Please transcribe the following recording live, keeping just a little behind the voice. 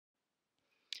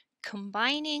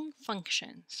Combining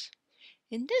functions.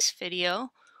 In this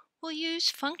video, we'll use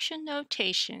function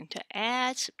notation to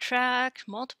add, subtract,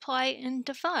 multiply, and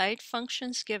divide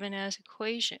functions given as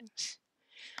equations.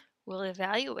 We'll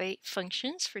evaluate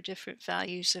functions for different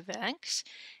values of x,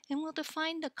 and we'll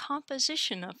define the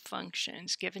composition of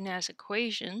functions given as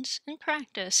equations and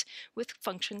practice with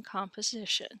function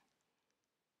composition.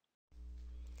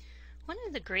 One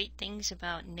of the great things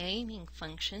about naming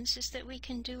functions is that we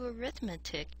can do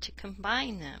arithmetic to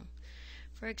combine them.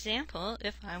 For example,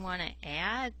 if I want to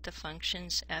add the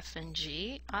functions f and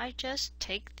g, I just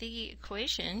take the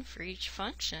equation for each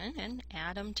function and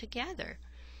add them together.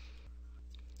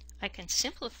 I can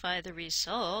simplify the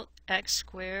result. X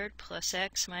squared plus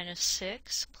x minus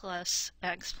 6 plus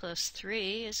x plus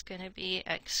 3 is going to be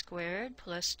x squared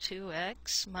plus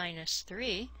 2x minus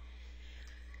 3.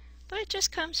 But it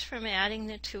just comes from adding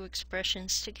the two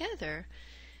expressions together.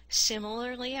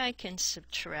 Similarly, I can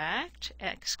subtract.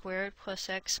 X squared plus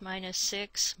x minus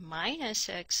 6 minus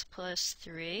x plus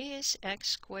 3 is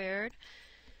x squared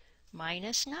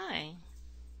minus 9.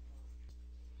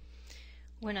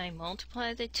 When I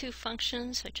multiply the two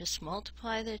functions, I just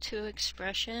multiply the two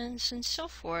expressions and so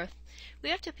forth. We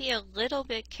have to be a little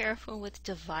bit careful with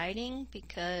dividing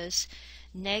because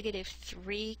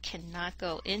 -3 cannot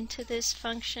go into this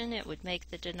function. It would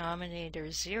make the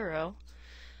denominator 0.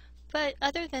 But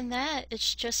other than that,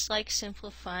 it's just like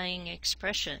simplifying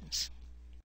expressions.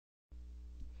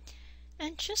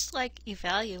 And just like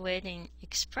evaluating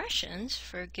expressions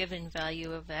for a given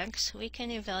value of x, we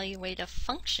can evaluate a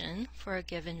function for a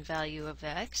given value of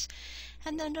x.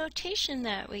 And the notation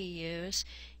that we use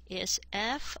is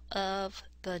f of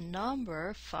the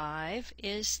number 5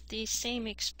 is the same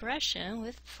expression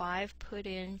with 5 put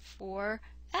in for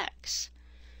x.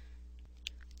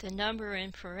 The number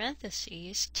in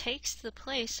parentheses takes the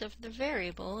place of the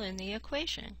variable in the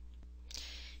equation.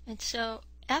 And so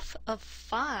f of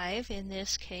 5 in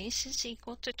this case is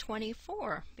equal to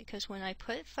 24 because when I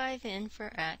put 5 in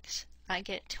for x, I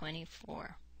get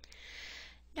 24.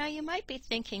 Now you might be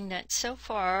thinking that so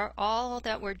far all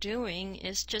that we're doing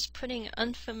is just putting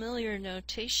unfamiliar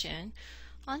notation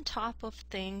on top of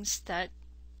things that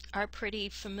are pretty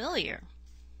familiar.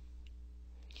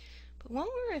 But when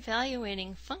we're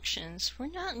evaluating functions, we're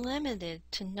not limited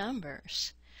to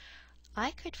numbers.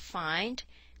 I could find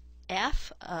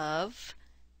f of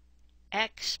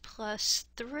x plus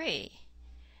 3.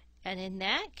 And in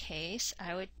that case,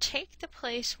 I would take the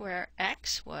place where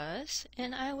x was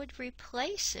and I would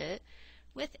replace it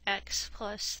with x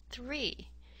plus 3.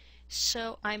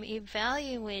 So I'm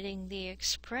evaluating the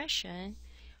expression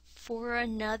for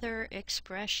another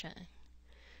expression.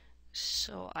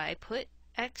 So I put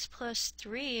x plus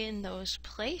 3 in those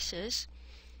places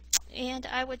and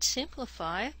I would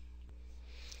simplify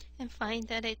and find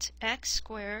that it's x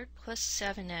squared plus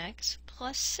 7x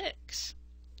plus 6.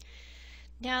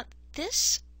 Now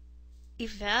this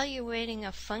evaluating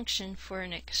a function for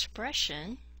an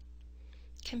expression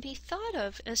can be thought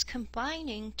of as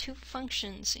combining two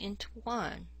functions into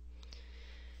one.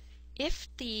 If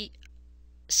the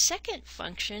second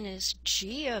function is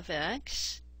g of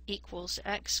x equals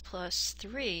x plus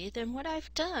 3, then what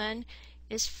I've done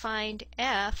is find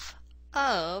f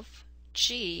of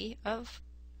g of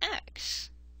x.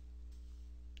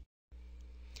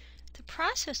 The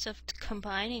process of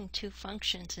combining two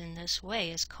functions in this way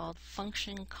is called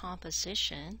function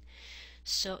composition.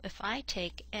 So if I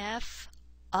take f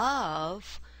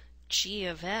of g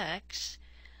of x,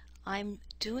 I'm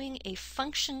doing a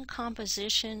function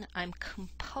composition. I'm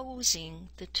composing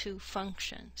the two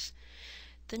functions.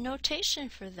 The notation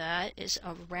for that is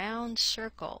a round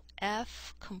circle.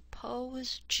 F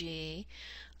compose g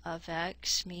of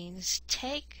x means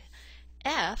take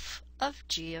f of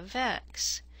g of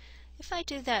x. If I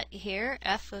do that here,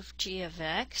 f of g of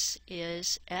x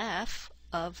is f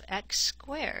of x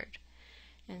squared.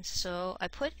 And so I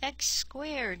put x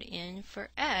squared in for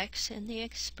x in the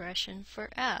expression for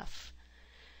f.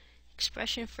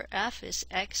 Expression for f is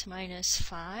x minus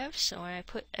 5, so when I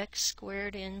put x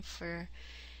squared in for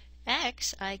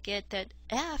x, I get that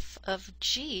f of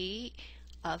g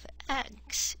of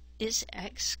x is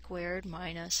x squared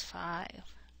minus 5.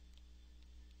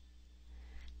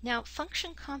 Now,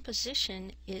 function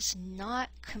composition is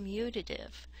not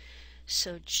commutative,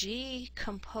 so g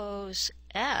compose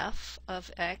f of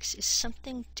x is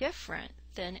something different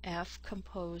than f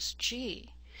compose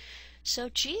g. So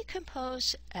g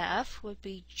compose f would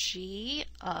be g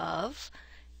of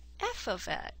f of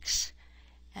x,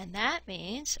 and that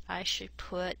means I should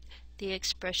put the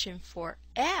expression for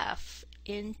f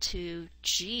into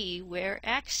g where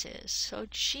x is. So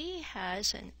g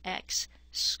has an x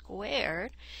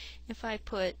squared. If I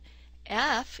put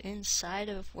f inside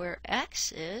of where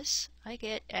x is, I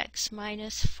get x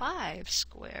minus 5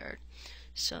 squared.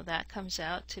 So that comes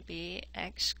out to be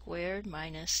x squared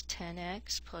minus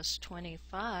 10x plus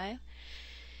 25.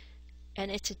 And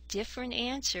it's a different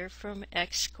answer from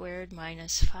x squared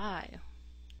minus 5.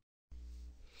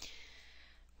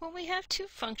 Well, we have two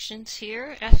functions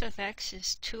here. F of x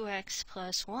is 2x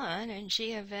plus 1, and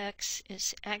g of x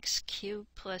is x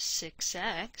cubed plus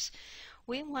 6x.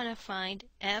 We want to find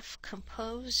f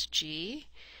compose g.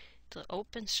 The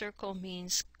open circle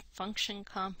means function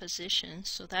composition,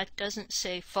 so that doesn't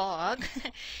say fog.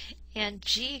 And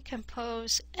g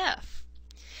compose f.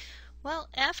 Well,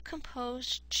 f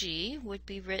compose g would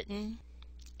be written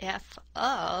f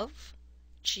of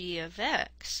g of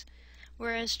x,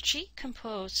 whereas g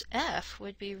compose f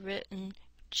would be written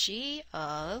g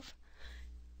of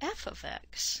f of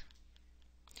x.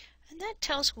 And that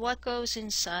tells what goes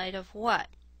inside of what.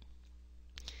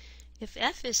 If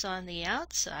f is on the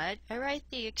outside, I write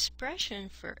the expression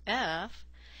for f,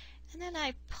 and then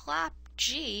I plop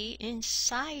g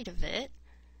inside of it,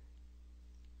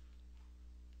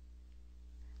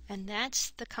 and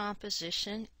that's the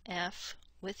composition f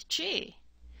with g.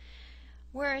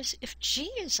 Whereas if g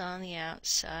is on the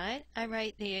outside, I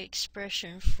write the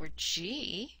expression for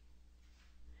g,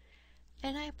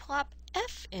 and I plop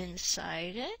f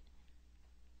inside it,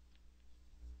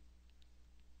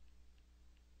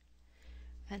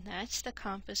 and that's the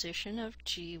composition of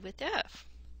g with f.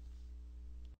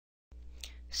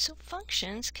 So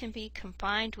functions can be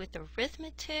combined with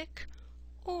arithmetic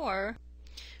or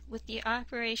with the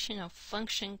operation of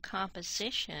function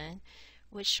composition,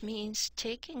 which means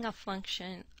taking a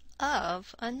function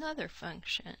of another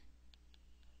function.